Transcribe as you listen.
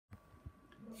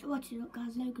So what is up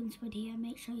guys, Logan Spud here.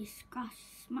 Make sure you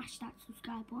smash that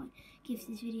subscribe button, give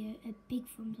this video a big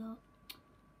thumbs up,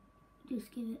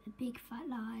 just give it a big fat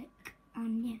like,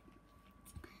 and yeah,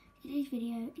 today's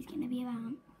video is going to be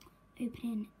about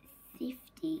opening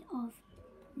 50 of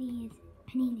these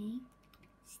Panini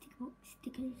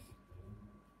stickers,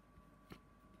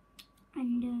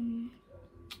 and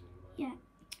yeah,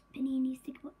 Panini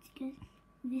stickers.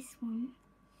 This one,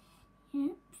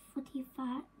 yeah, 40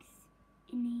 facts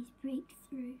in these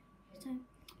breakthrough. So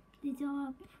these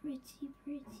are pretty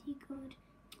good sticker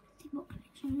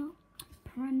collection. Look,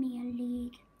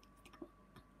 Premerleag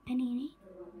Panini,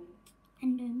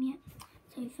 and yeah.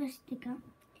 So first sticker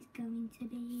is going to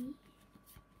be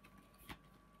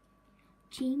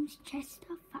James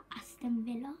Chester for Aston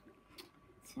Villa.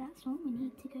 So that's what we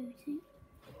need to go to.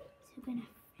 So we're gonna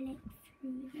flip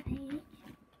through the page,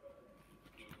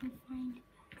 try and find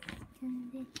Aston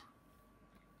Villa.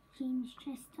 James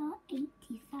Chester,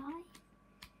 85.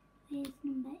 There's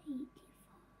number 85.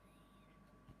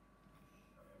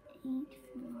 85.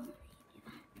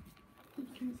 You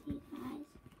can see it, guys.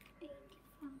 85.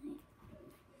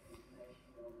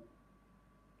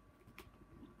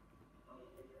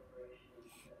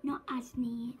 Not as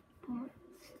neat, but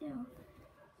still.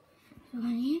 So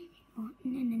and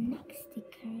then the next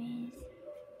sticker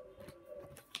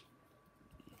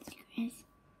is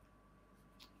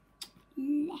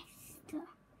Leicester,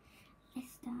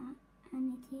 and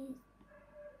it is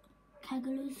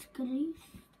Kagalus Greece.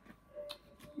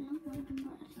 Not one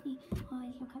number, actually. Oh,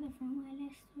 look at the front where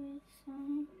Leicester is, so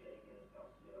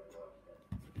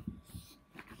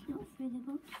it's not through the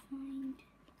book to find.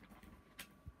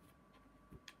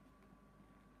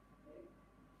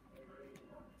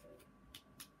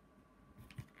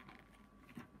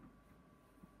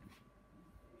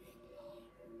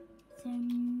 So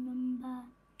number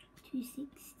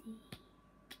 260.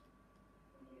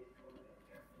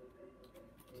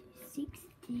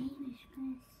 260, which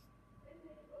was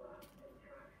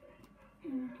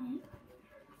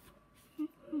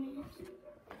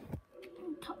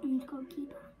Tottenham's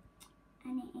goalkeeper,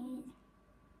 and it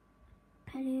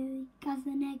is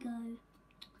Gazzaniga.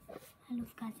 I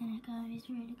love Gazzaniga, it's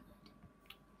really good.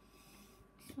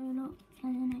 So look,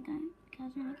 Gazzaniga.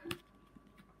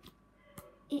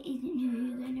 It isn't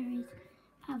Hugo Lloris.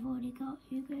 I've already got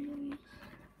Hugo Lloris.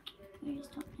 Where is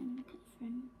Tottenham? Look at the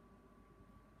front.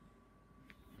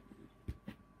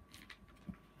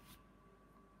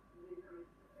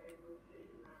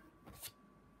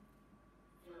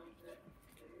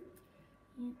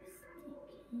 Yep, stick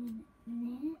in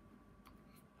there.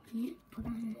 Yep, put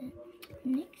that in there.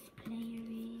 Next player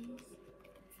is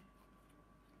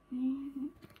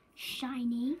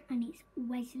shiny, and it's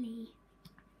Wesley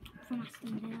from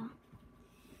Aston Villa.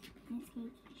 Let's go to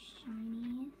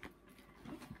shiny.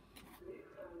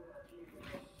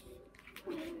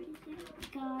 Where is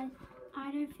it? Guys,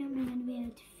 I don't think we're going to be able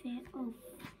to fit all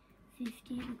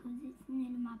 50 because it's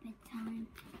nearly my bedtime.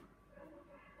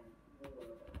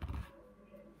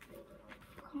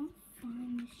 Can't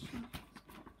find the shiny.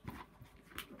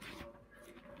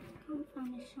 Can't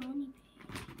find the shiny page.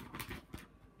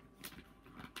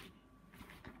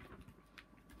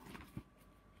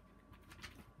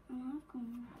 I've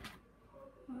gone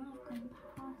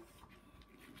past.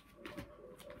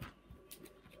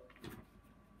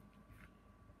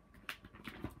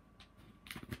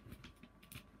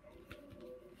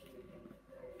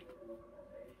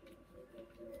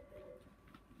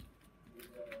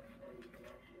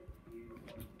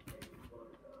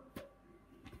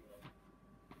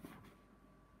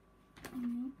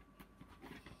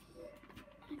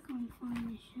 I can't find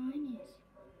the shinies.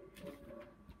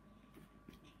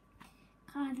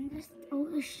 God, and just all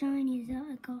the shinies that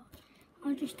I got,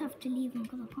 I'll just have to leave them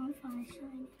because I can't find the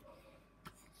shinies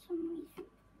for some reason.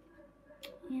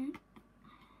 Yeah.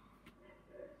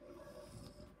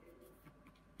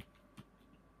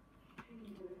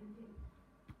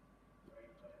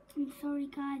 I'm sorry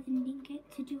guys, I didn't get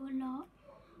to do a lot,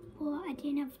 but I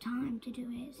didn't have time to do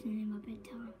it, it's nearly my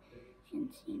bedtime. You can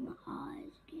see my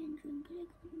eyes getting twinkly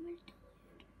because I'm really tired.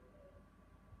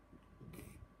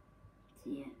 So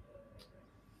yeah.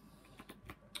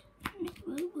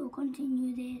 We'll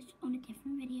continue this on a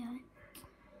different video.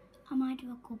 I might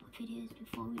do a couple of videos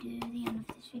before we do the end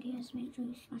of this video, so make sure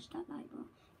you smash that like button,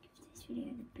 give this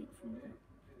video a big thumbs up,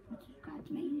 and subscribe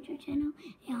to my YouTube channel.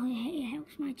 It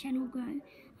helps my channel grow, and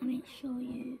make sure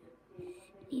you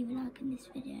leave a like in this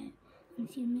video, and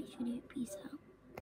see you in the next video. Peace out.